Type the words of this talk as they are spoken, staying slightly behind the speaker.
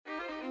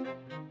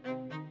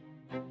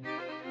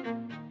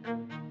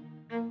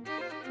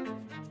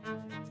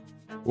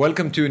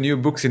Welcome to New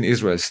Books in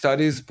Israel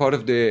Studies, part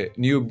of the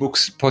New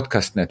Books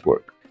podcast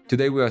network.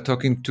 Today we are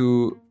talking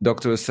to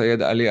Dr.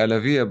 Seyed Ali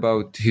Alavi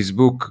about his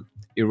book,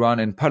 Iran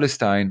and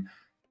Palestine,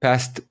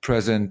 Past,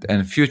 Present,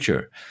 and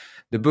Future.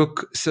 The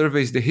book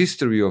surveys the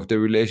history of the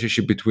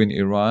relationship between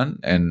Iran,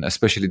 and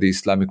especially the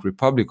Islamic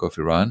Republic of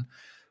Iran,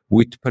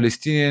 with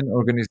Palestinian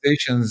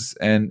organizations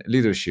and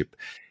leadership.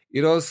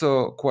 It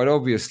also, quite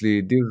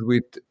obviously, deals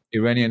with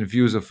Iranian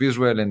views of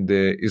Israel and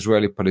the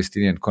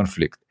Israeli-Palestinian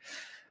conflict.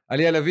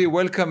 Ali Alavi,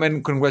 welcome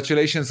and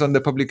congratulations on the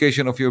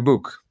publication of your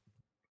book.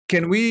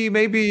 Can we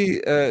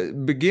maybe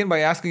begin by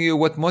asking you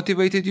what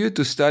motivated you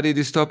to study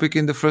this topic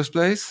in the first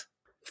place?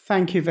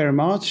 Thank you very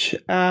much.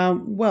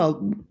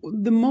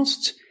 The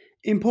most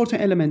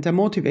important element that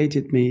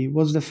motivated me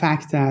was the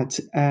fact that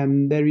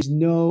there is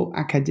no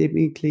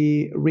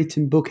academically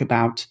written book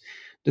about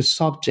the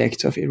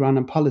subject of Iran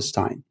and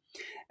Palestine,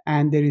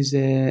 and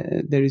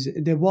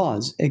there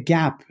was a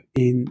gap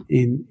in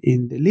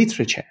the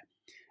literature.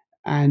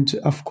 And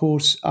of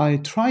course, I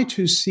try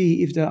to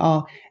see if there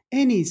are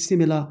any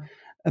similar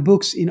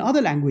books in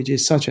other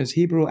languages, such as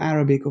Hebrew,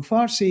 Arabic, or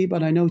Farsi,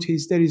 but I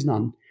noticed there is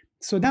none.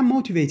 So that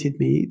motivated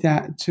me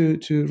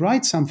to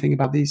write something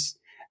about this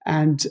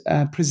and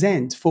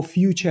present for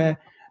future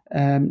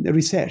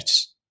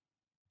research.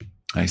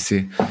 I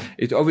see.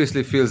 It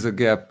obviously fills a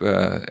gap.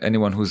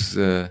 Anyone who's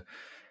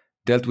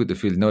dealt with the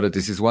field know that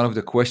this is one of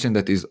the questions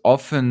that is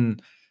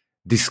often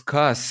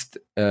discussed,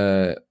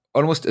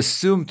 almost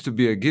assumed to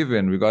be a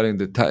given regarding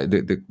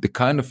the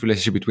kind of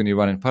relationship between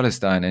Iran and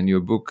Palestine, and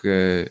your book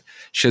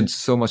sheds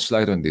so much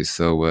light on this.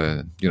 So,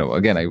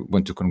 again, I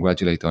want to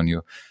congratulate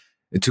you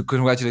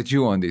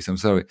on this. I'm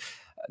sorry.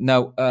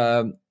 Now,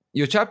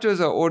 your chapters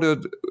are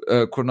ordered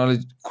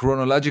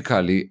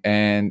chronologically,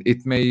 and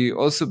it may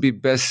also be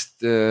best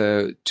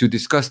to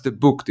discuss the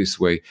book this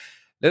way.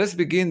 Let us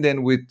begin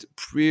then with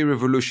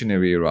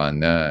pre-revolutionary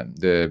Iran,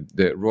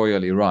 the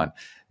royal Iran.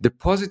 The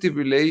positive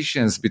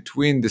relations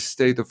between the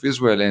state of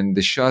Israel and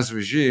the Shah's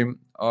regime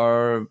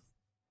are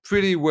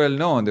pretty well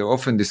known. They're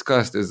often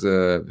discussed as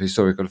a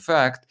historical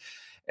fact.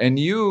 And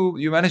you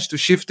managed to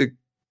shift the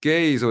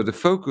gaze or the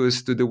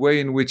focus to the way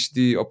in which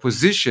the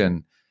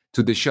opposition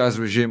to the Shah's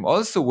regime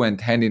also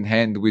went hand in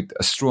hand with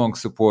a strong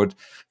support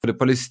for the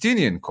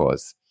Palestinian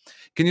cause.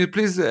 Can you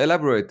please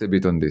elaborate a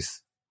bit on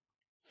this?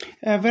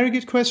 A very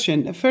good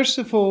question. First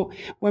of all,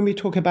 when we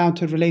talk about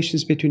the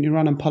relations between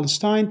Iran and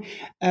Palestine,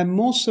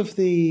 most of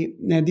the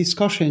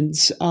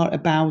discussions are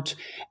about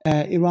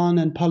Iran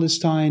and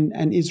Palestine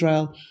and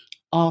Israel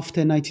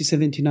after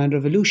 1979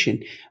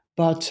 revolution.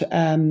 But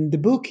the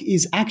book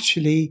is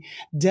actually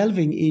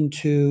delving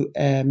into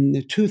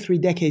 2-3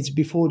 decades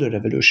before the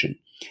revolution.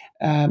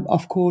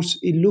 Of course,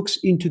 it looks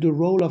into the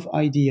role of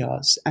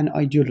ideas and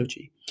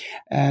ideology.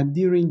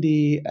 During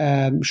the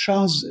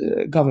Shah's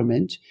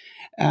government,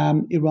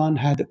 Iran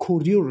had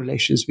cordial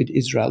relations with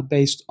Israel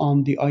based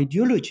on the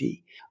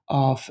ideology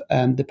of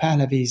the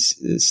Pahlavi's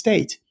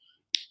state.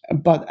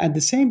 But at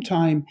the same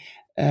time,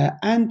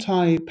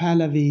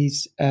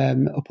 anti-Pahlavi's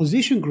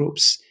opposition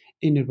groups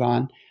in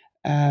Iran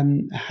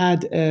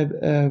had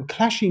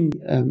clashing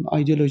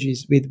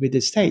ideologies with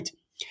the state.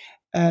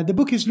 The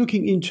book is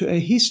looking into a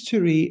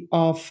history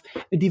of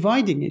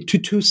dividing it to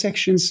two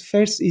sections.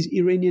 First is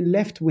Iranian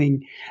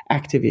left-wing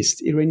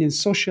activists, Iranian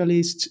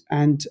socialists,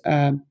 and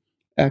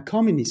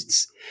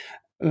communists.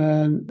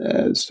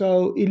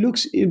 So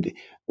it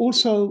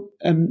also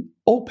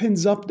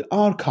opens up the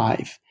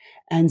archive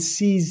and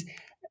sees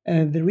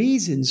the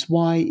reasons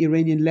why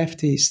Iranian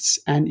leftists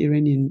and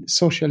Iranian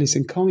socialists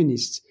and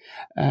communists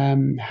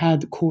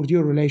had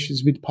cordial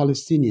relations with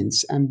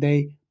Palestinians, and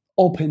they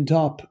opened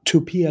up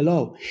to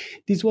PLO.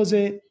 This was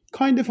a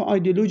kind of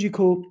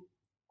ideological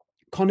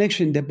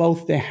connection that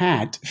both they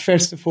had.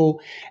 First of all,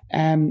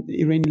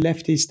 Iranian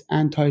leftist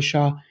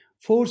anti-Shah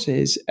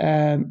forces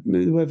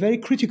were very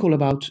critical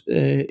about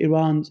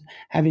Iran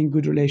having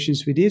good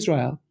relations with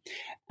Israel.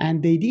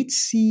 And they did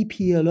see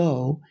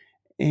PLO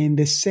in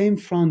the same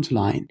front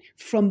line.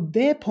 From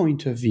their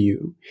point of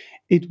view,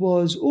 it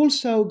was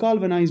also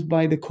galvanized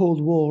by the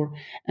Cold War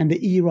and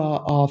the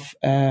era of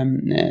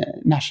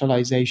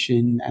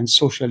nationalization and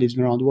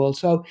socialism around the world.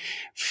 So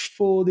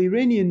for the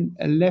Iranian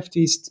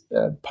leftist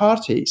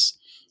parties,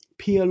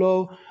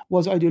 PLO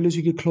was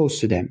ideologically close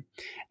to them,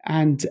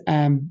 and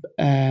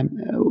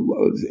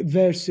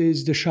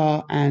versus the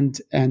Shah and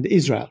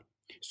Israel.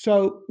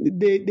 So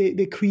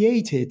they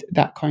created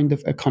that kind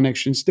of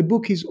connections. The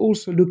book is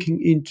also looking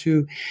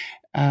into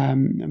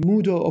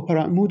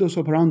modus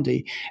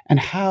operandi and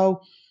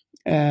how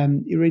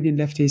Iranian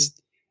leftists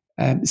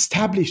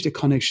established the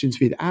connections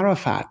with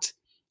Arafat.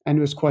 And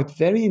it was quite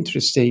very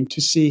interesting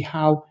to see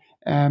how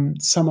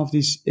some of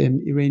these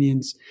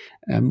Iranians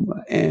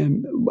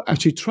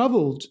actually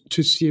traveled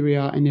to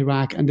Syria and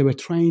Iraq, and they were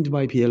trained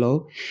by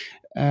PLO.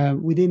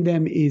 Within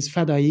them is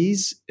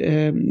Fadai's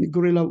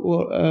guerrilla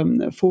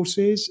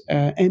forces,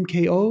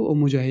 MKO or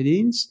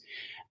Mujahideens,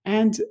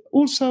 and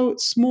also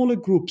smaller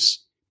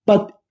groups.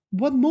 But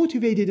what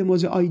motivated them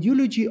was the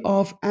ideology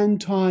of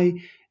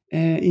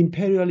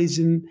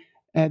anti-imperialism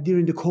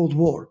during the Cold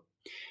War.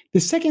 The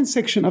second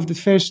section of the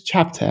first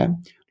chapter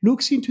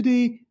looks into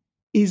the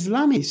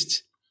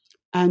Islamist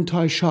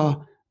anti-Shah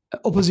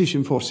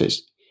opposition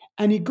forces.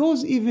 And it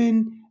goes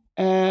even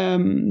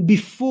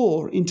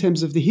before, in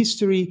terms of the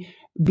history,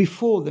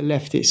 before the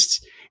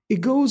leftists.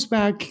 It goes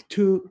back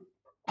to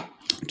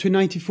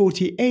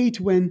 1948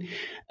 when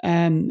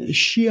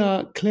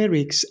Shia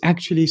clerics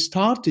actually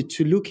started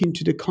to look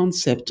into the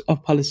concept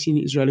of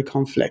Palestinian-Israeli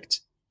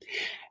conflict.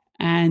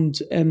 And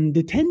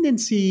the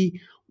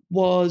tendency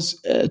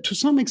was, to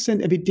some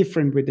extent, a bit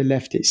different with the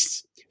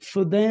leftists.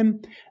 For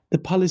them, the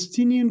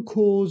Palestinian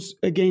cause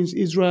against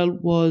Israel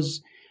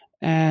was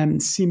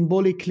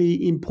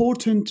symbolically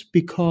important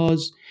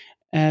because,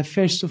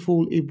 first of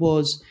all, it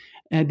was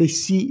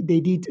they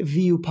did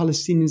view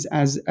Palestinians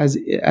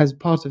as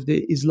part of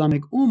the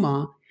Islamic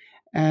Ummah,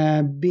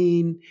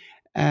 being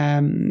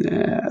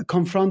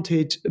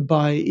confronted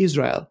by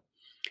Israel,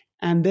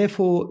 and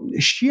therefore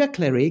Shia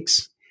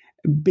clerics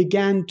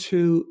began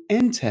to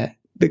enter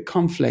the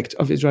conflict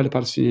of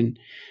Israeli-Palestinian,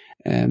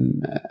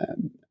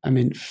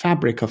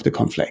 fabric of the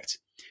conflict.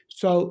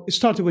 So it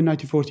started with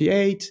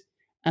 1948,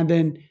 and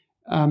then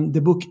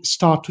the book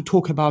started to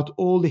talk about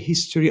all the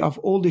history of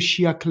all the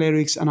Shia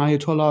clerics and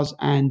Ayatollahs,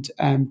 and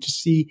to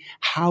see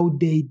how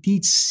they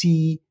did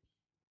see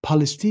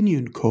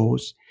Palestinian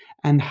cause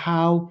and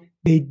how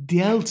they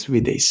dealt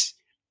with this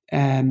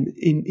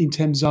in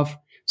terms of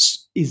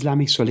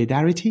Islamic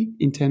solidarity,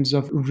 in terms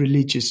of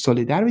religious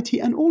solidarity,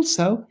 and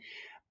also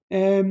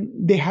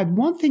they had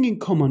one thing in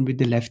common with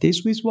the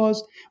leftists,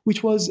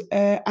 which was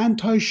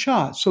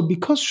anti-Shah. So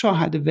because Shah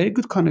had a very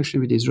good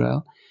connection with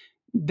Israel,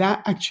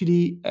 that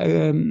actually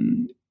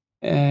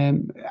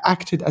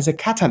acted as a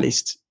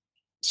catalyst.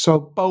 So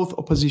both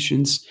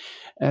oppositions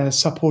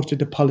supported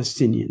the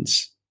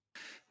Palestinians.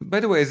 By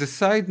the way, as a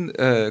side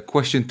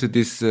question to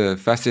this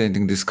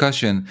fascinating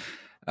discussion,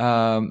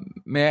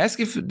 may I ask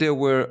if there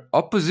were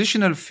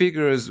oppositional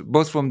figures,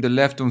 both from the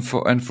left and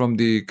from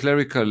the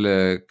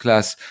clerical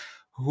class,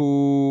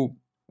 who,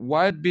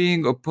 while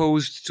being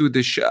opposed to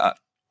the Shah,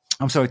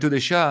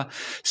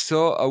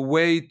 saw a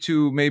way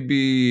to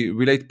maybe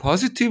relate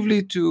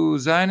positively to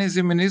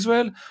Zionism in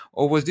Israel?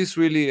 Or was this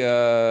really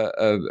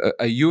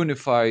a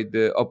unified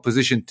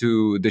opposition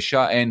to the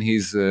Shah and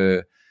his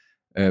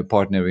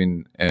partner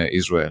in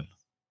Israel?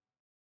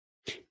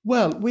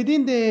 Well,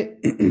 within the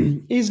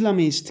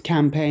Islamist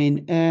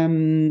campaign,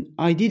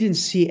 I didn't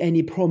see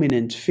any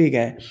prominent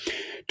figure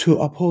to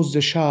oppose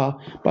the Shah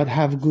but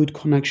have good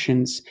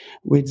connections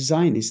with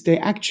Zionists. They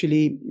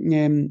actually,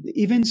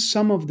 even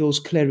some of those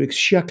clerics,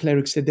 Shia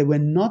clerics, said they were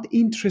not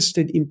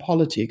interested in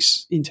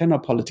politics, internal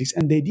politics,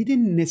 and they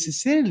didn't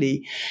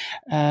necessarily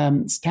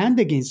stand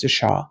against the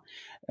Shah,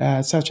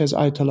 such as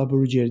Ayatollah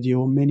Burujerdi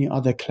or many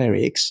other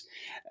clerics.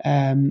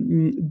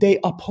 They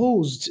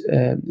opposed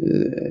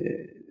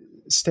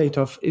state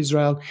of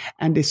Israel,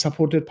 and they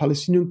supported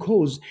Palestinian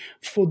cause.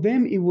 For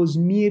them, it was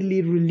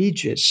merely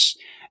religious,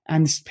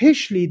 and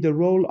especially the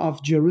role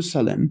of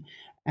Jerusalem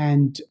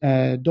and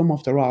Dome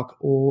of the Rock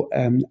or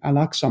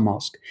Al-Aqsa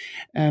Mosque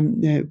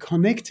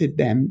connected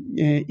them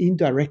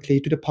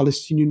indirectly to the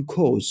Palestinian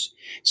cause.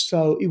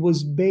 So it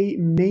was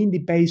mainly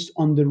based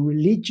on the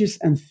religious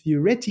and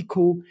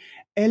theoretical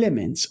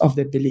elements of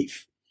their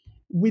belief.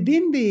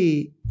 Within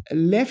the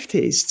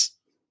leftists,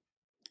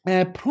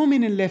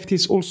 prominent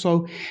leftists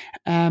also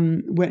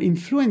were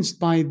influenced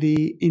by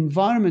the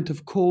environment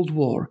of Cold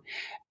War,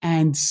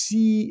 and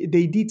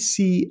they did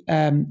see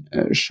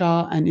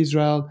Shah and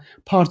Israel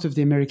part of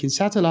the American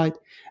satellite,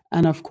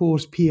 and of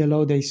course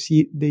PLO. They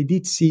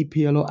did see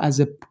PLO as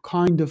a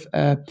kind of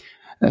a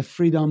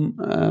freedom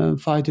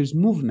fighters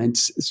movement,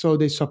 so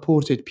they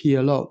supported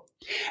PLO.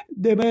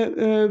 There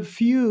were a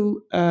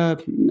few,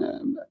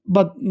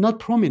 but not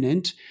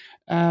prominent,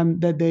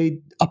 that they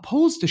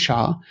opposed the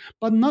Shah,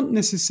 but not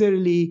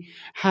necessarily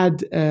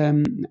had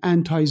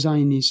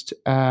anti-Zionist,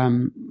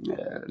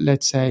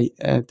 let's say,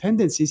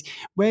 tendencies.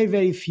 Very,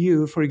 very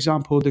few. For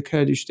example, the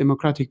Kurdish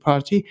Democratic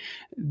Party,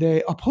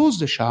 they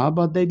opposed the Shah,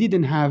 but they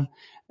didn't have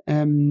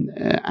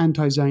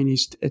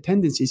anti-Zionist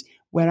tendencies.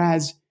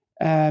 Whereas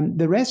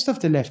the rest of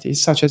the leftists,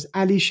 such as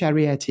Ali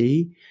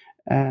Shariati,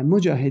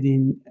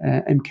 Mujahideen,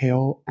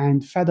 MKO,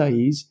 and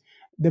Fadais,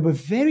 they were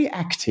very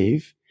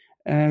active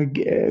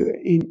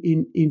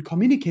in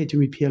communicating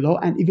with PLO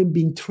and even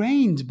being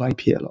trained by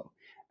PLO,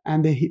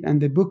 and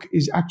the book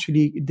is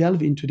actually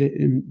delve into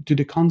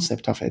the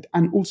concept of it,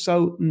 and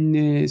also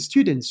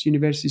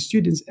university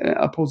students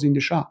opposing the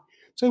Shah.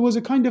 So it was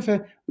a kind of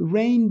a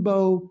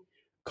rainbow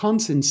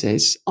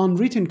consensus,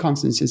 unwritten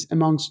consensus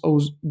amongst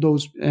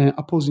those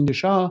opposing the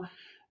Shah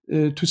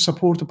to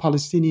support the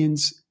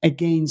Palestinians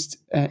against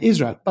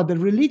Israel. But the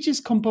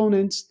religious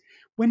components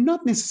were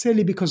not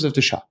necessarily because of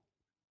the Shah.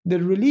 The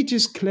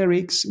religious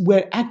clerics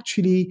were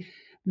actually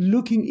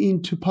looking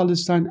into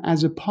Palestine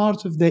as a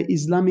part of their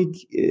Islamic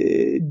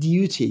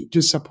duty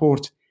to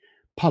support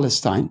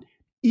Palestine.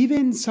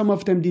 Even some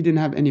of them didn't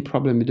have any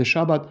problem with the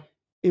Shah, but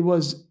it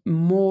was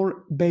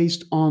more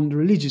based on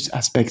religious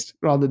aspects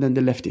rather than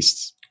the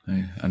leftists.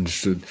 I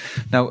understood.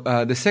 Now,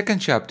 the second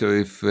chapter,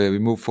 if we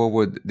move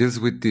forward, deals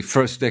with the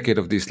first decade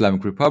of the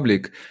Islamic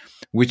Republic,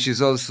 which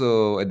is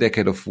also a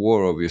decade of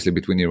war, obviously,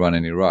 between Iran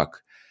and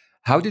Iraq.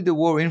 How did the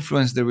war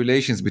influence the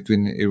relations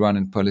between Iran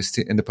and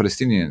the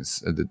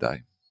Palestinians at the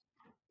time?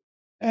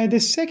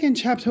 The second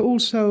chapter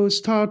also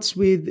starts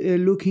with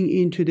looking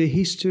into the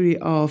history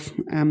of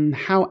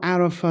how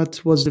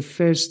Arafat was the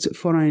first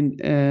foreign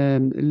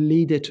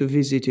leader to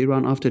visit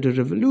Iran after the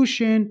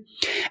revolution,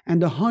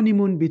 and the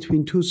honeymoon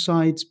between two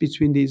sides,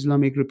 between the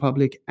Islamic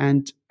Republic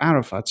and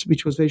Arafat,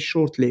 which was very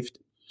short-lived.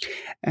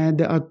 And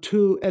there are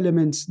two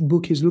elements the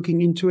book is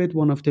looking into it.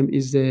 One of them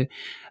is the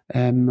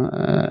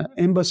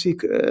embassy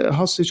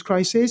hostage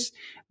crisis,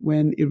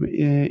 when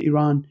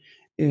Iran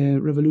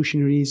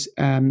revolutionaries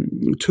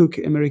took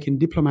American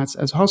diplomats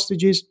as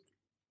hostages,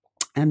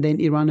 and then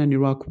Iran and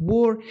Iraq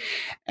war.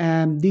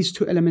 These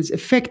two elements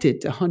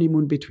affected the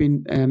honeymoon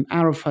between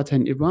Arafat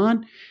and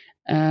Iran,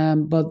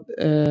 but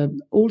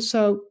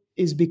also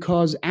is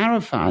because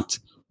Arafat,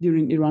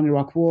 during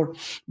Iran-Iraq war,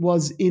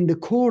 was in the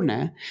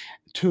corner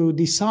to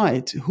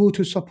decide who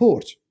to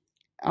support,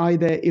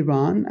 either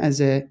Iran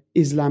as an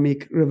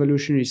Islamic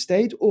revolutionary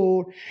state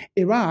or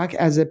Iraq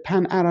as a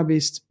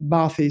pan-Arabist,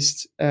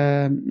 Ba'athist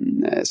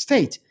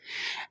state.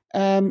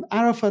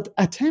 Arafat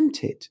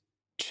attempted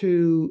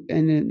to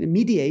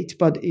mediate,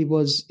 but it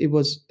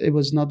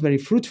was not very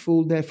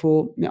fruitful.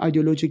 Therefore,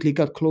 ideologically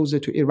got closer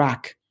to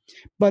Iraq.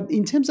 But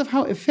in terms of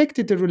how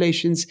affected the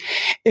relations,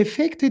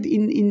 affected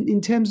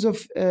in terms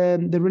of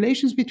the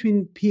relations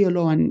between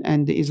PLO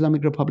and the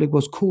Islamic Republic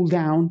was cooled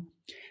down,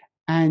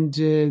 and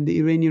the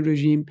Iranian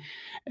regime,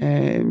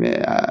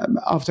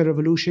 after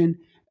revolution,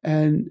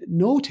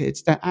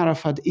 noted that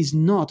Arafat is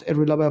not a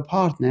reliable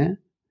partner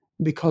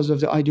because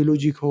of the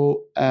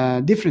ideological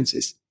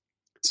differences.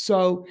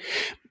 So,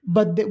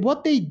 but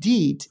what they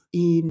did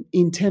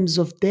in terms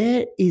of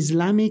their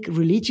Islamic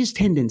religious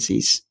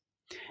tendencies,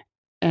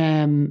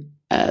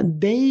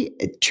 they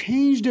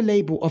changed the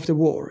label of the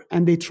war,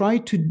 and they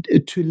tried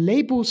to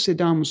label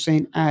Saddam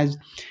Hussein as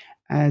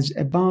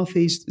a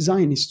Ba'athist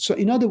Zionist. So,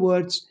 in other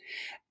words,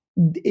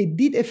 it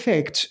did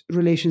affect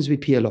relations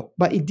with PLO,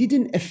 but it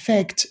didn't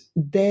affect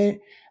their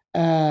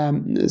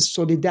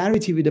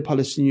solidarity with the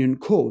Palestinian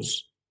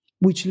cause,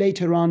 which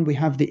later on we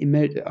have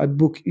a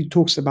book. It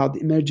talks about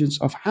the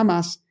emergence of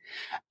Hamas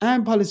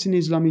and Palestinian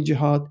Islamic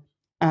Jihad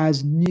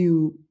as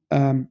new,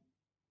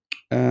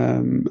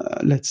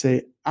 let's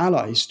say,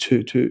 allies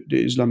to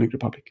the Islamic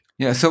Republic.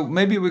 Yeah, so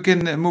maybe we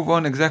can move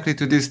on exactly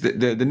to this.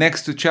 The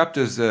next two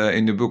chapters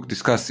in the book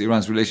discuss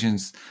Iran's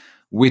relations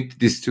with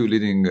these two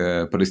leading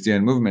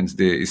Palestinian movements,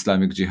 the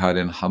Islamic Jihad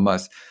and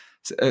Hamas.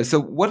 So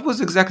what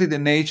was exactly the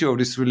nature of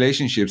these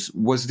relationships?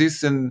 Was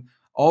this an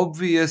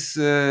obvious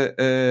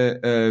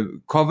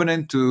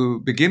covenant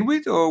to begin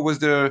with, or was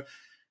there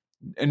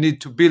a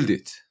need to build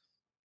it?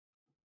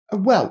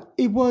 Well,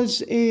 it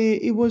was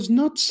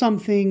not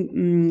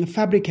something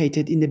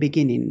fabricated in the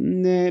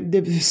beginning.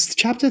 The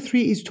chapter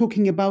 3 is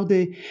talking about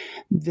the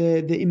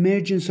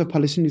emergence of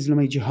Palestinian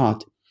Islamic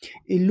Jihad.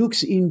 It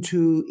looks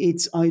into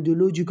its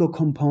ideological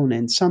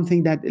component,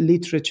 something that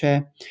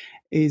literature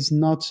is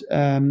not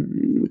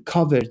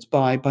covered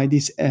by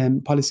this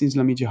Palestinian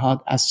Islamic Jihad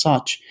as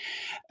such.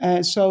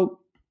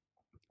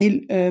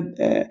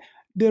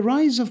 The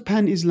rise of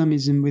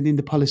pan-Islamism within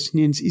the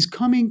Palestinians is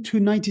coming to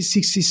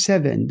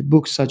 1967, the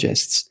book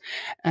suggests.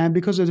 And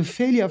because of the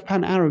failure of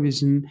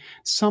pan-Arabism,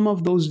 some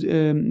of those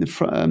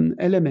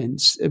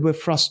elements were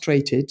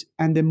frustrated,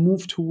 and they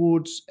moved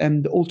towards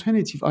the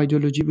alternative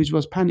ideology, which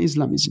was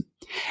pan-Islamism.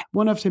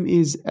 One of them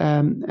is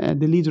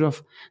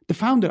the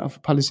founder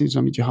of Palestinian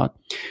Islamic Jihad.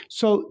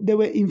 So they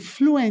were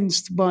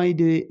influenced by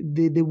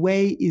the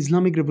way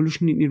Islamic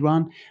revolution in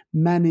Iran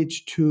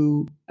managed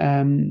to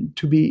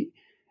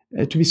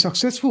be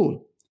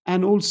successful,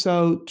 and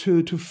also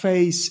to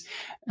face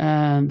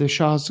the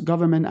Shah's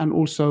government and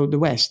also the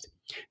West.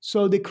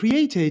 So they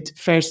created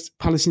first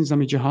Palestinian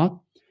Islamic Jihad,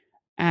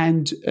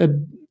 and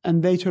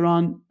later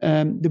on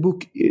the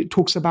book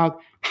talks about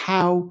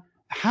how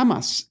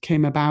Hamas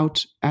came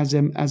about as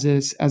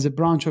a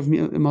branch of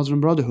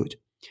Muslim Brotherhood.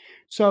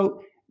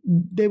 So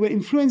they were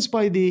influenced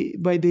by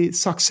the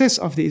success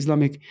of the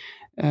Islamic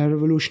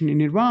revolution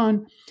in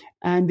Iran,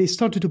 and they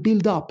started to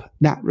build up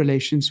that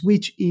relations,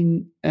 which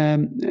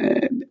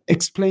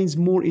explains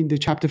more in the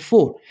chapter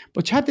 4.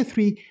 But chapter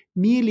 3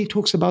 merely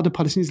talks about the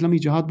Palestinian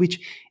Islamic Jihad,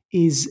 which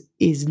is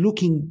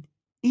looking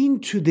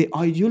into the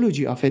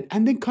ideology of it,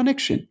 and then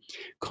connection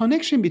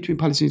between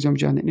Palestinian Islamic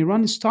Jihad and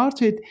Iran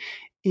started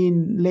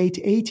in late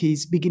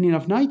 80s, beginning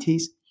of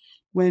 90s,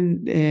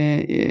 when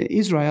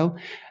Israel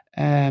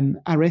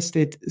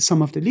arrested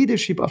some of the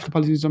leadership of the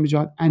Palestinian Islamic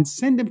Jihad and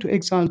sent them to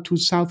exile to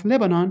South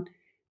Lebanon,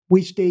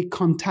 which they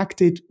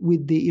contacted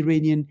with the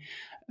Iranian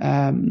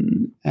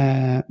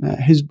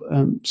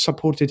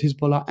supported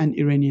Hezbollah and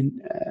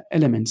Iranian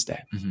elements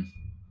there. Mm-hmm.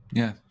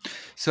 Yeah.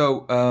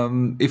 So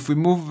if we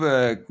move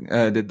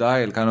the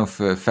dial kind of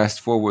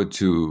fast forward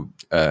to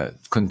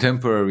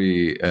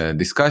contemporary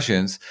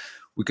discussions,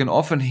 we can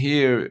often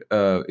hear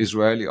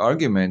Israeli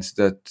arguments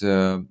that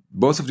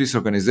both of these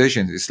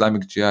organizations,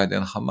 Islamic Jihad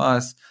and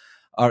Hamas,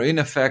 are in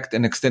effect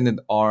an extended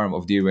arm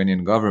of the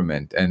Iranian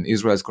government, and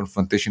Israel's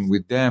confrontation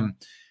with them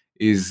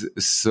is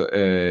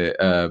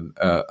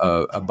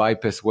a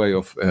bypass way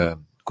of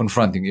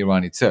confronting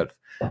Iran itself.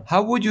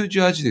 How would you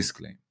judge this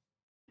claim?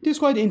 It is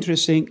quite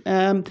interesting.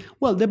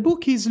 Well, the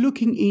book is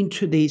looking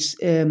into this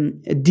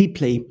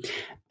deeply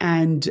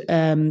and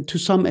to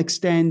some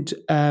extent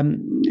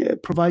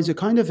provides a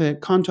kind of a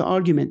counter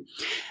argument.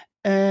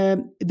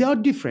 They are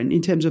different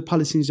in terms of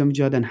Palestinian Islamic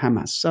Jihad and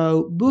Hamas.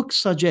 So, books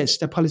suggest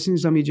that Palestinian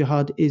Islamic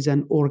Jihad is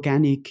an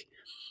organic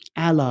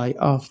ally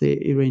of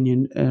the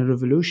Iranian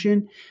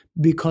revolution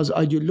because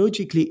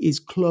ideologically is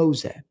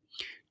closer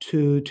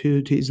to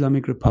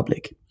Islamic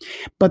Republic.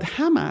 But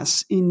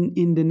Hamas,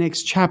 in the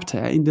next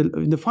chapter, in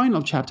the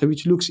final chapter,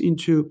 which looks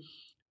into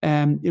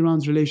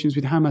Iran's relations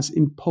with Hamas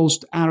in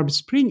post-Arab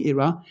Spring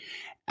era,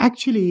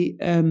 actually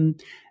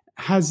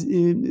has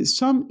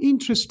some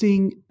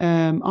interesting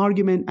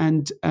argument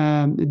and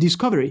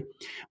discovery,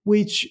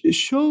 which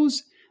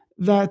shows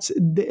that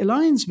the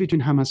alliance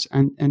between Hamas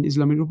and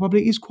Islamic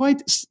Republic is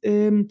quite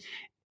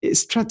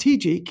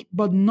strategic,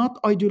 but not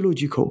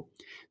ideological.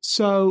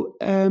 So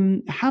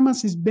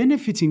Hamas is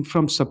benefiting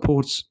from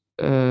supports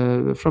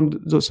from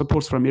those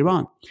supports from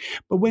Iran.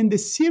 But when the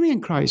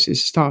Syrian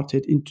crisis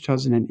started in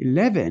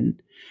 2011,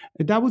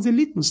 that was a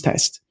litmus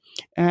test.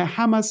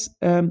 Hamas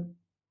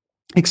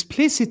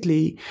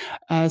explicitly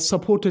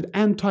supported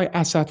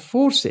anti-Assad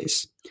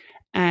forces,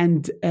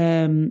 and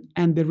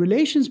the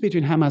relations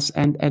between Hamas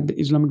and the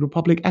Islamic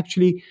Republic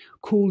actually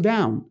cooled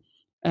down.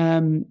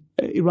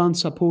 Iran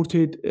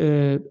supported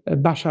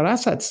Bashar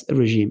Assad's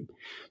regime,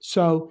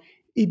 so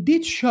it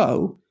did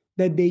show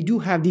that they do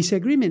have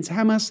disagreements.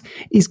 Hamas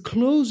is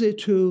closer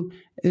to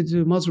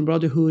the Muslim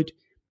Brotherhood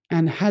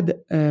and had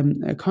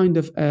a kind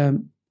of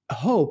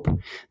hope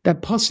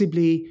that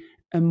possibly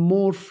a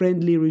more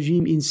friendly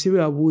regime in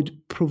Syria would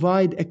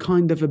provide a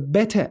kind of a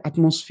better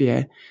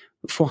atmosphere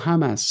for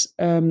Hamas.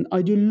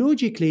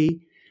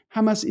 Ideologically,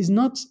 Hamas is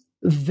not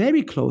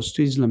very close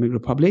to Islamic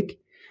Republic,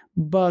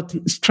 but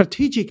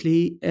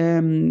strategically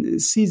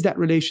sees that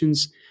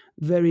relations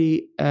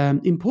very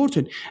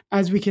important.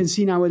 As we can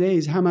see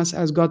nowadays, Hamas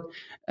has got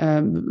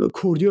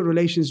cordial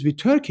relations with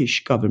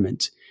Turkish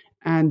government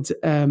and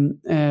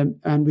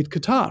with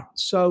Qatar.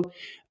 So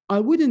I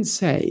wouldn't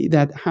say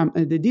that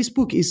this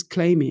book is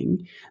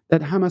claiming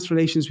that Hamas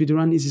relations with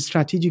Iran is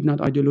strategic, not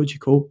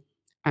ideological,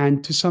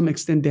 and to some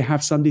extent they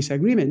have some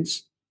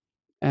disagreements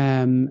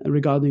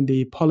regarding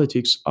the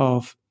politics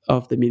of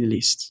the Middle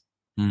East.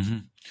 Mm-hmm.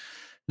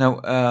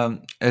 Now,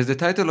 as the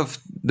title of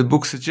the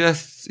book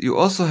suggests, you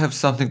also have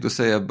something to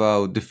say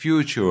about the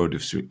future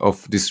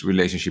of this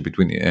relationship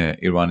between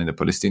Iran and the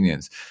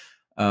Palestinians.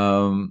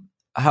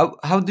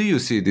 How do you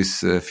see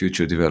this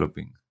future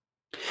developing?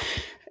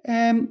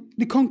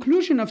 The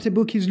conclusion of the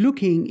book is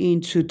looking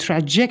into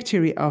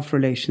trajectory of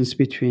relations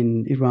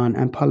between Iran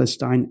and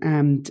Palestine.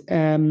 And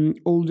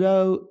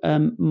although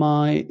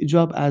my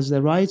job as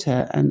a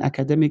writer and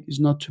academic is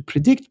not to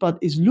predict, but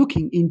is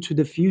looking into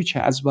the future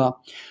as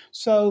well.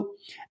 So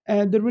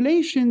the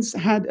relations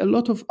had a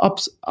lot of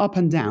up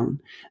and down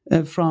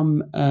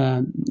from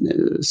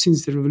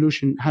since the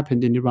revolution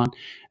happened in Iran,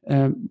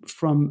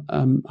 from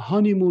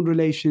honeymoon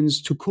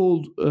relations to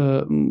cold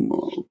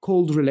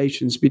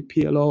relations with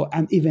PLO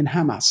and even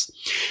Hamas.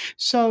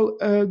 So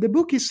the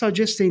book is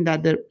suggesting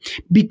that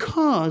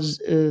because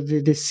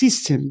the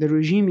system, the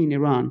regime in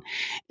Iran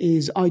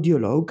is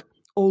ideologue,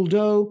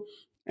 although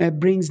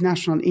brings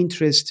national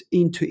interest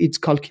into its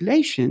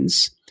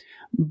calculations,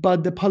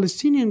 but the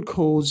Palestinian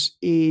cause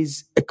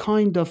is a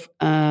kind of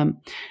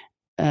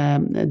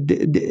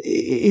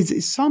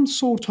is some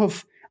sort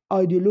of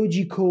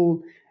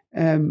ideological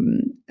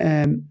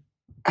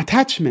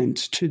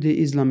attachment to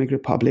the Islamic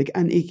Republic,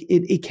 and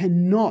it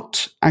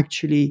cannot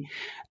actually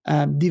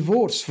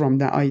divorce from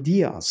the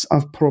ideas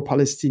of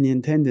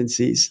pro-Palestinian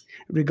tendencies,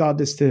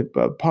 regardless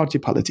of party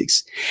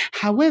politics.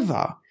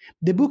 However,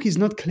 the book is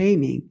not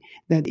claiming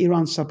that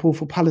Iran's support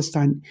for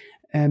Palestine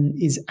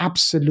is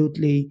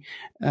absolutely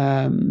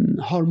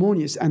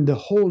harmonious, and the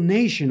whole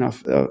nation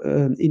of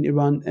in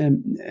Iran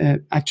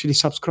actually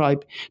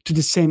subscribe to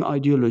the same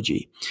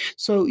ideology.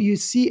 So you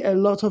see a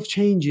lot of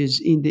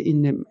changes in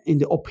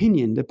the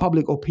opinion, the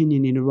public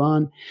opinion in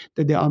Iran,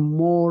 that they are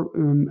more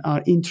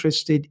are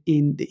interested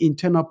in the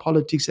internal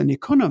politics and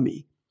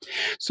economy.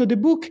 So the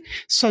book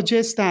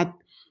suggests that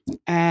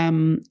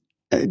the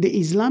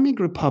Islamic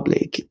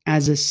Republic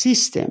as a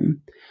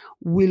system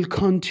will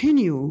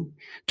continue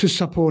to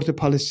support the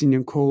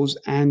Palestinian cause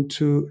and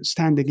to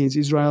stand against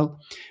Israel,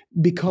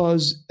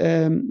 because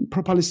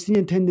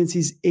pro-Palestinian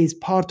tendencies is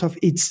part of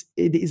the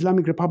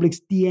Islamic Republic's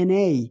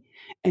DNA,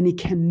 and it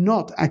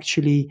cannot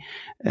actually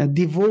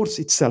divorce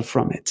itself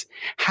from it.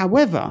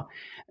 However,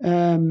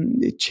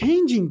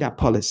 changing that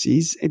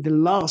policies, in the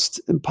last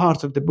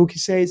part of the book, he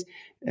says,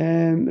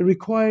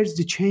 requires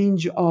the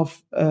change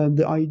of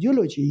the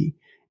ideology.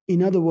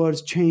 In other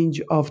words,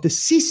 change of the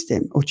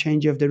system or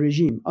change of the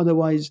regime.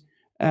 Otherwise,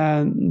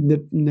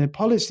 the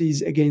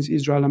policies against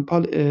Israel and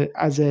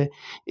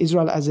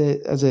Israel as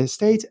a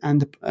state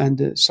and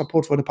the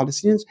support for the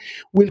Palestinians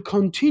will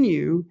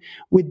continue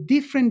with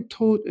different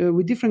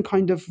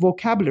kind of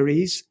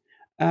vocabularies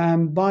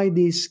by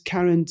this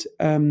current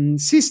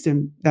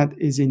system that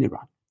is in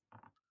Iran.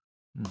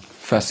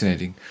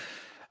 Fascinating.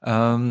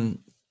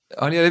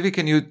 Ali Alavi,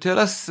 can you tell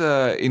us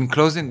in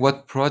closing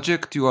what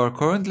project you are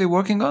currently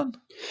working on?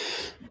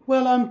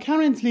 Well, I'm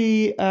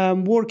currently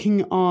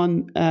working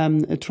on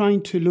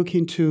trying to look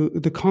into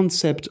the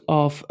concept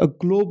of a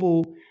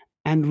global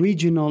and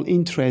regional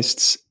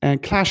interests,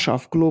 clash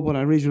of global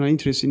and regional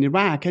interests in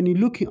Iraq. And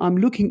I'm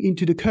looking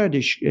into the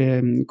Kurdish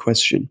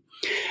question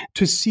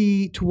to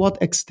see to what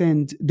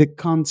extent the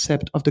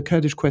concept of the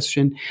Kurdish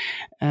question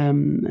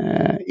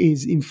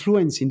is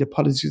influencing the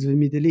politics of the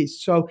Middle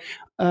East. So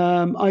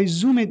I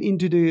zoom it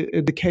into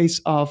the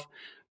case of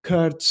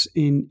Kurds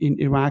in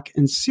Iraq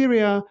and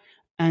Syria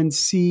and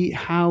see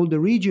how the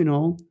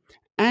regional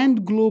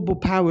and global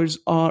powers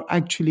are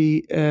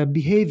actually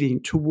behaving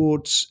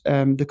towards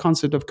the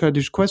concept of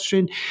Kurdish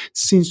question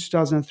since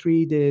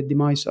 2003, the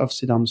demise of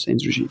Saddam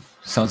Hussein's regime.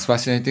 Sounds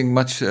fascinating,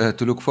 much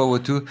to look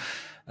forward to.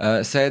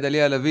 Seyed Ali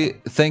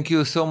Alavi, thank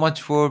you so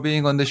much for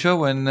being on the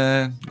show and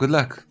good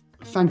luck.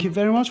 Thank you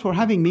very much for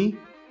having me.